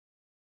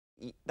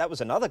that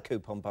was another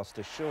coupon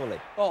buster, surely.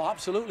 Oh,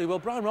 absolutely. Well,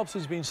 Brian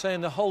Robson's been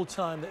saying the whole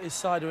time that his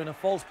side are in a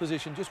false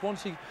position. Just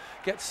once he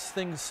gets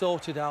things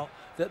sorted out,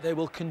 that they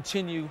will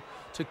continue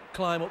to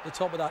climb up the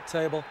top of that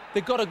table.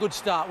 They've got a good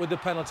start with the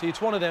penalty.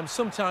 It's one of them.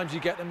 Sometimes you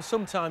get them,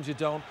 sometimes you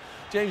don't.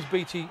 James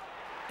Beattie,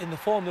 in the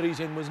form that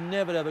he's in, was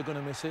never ever going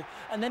to miss it.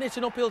 And then it's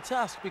an uphill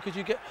task because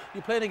you're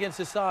playing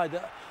against a side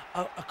that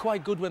are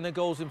quite good when their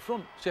goals in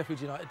front, Sheffield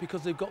United,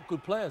 because they've got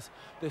good players.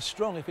 They're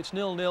strong. If it's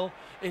 0-0,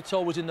 it's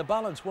always in the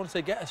balance. Once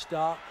they get a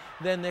start,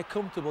 then they're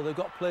comfortable. They've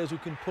got players who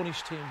can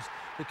punish teams.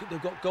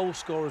 They've got goal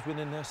scorers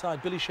within their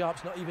side. Billy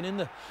Sharp's not even in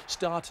the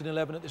starting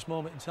 11 at this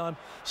moment in time,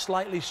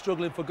 slightly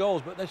struggling for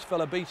goals. But this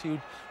fella Beattie,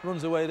 who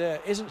runs away there,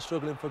 isn't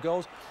struggling for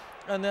goals.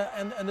 And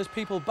there's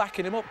people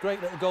backing him up.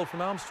 Great little goal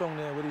from Armstrong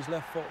there with his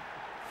left foot,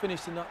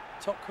 finished in that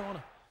top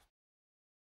corner.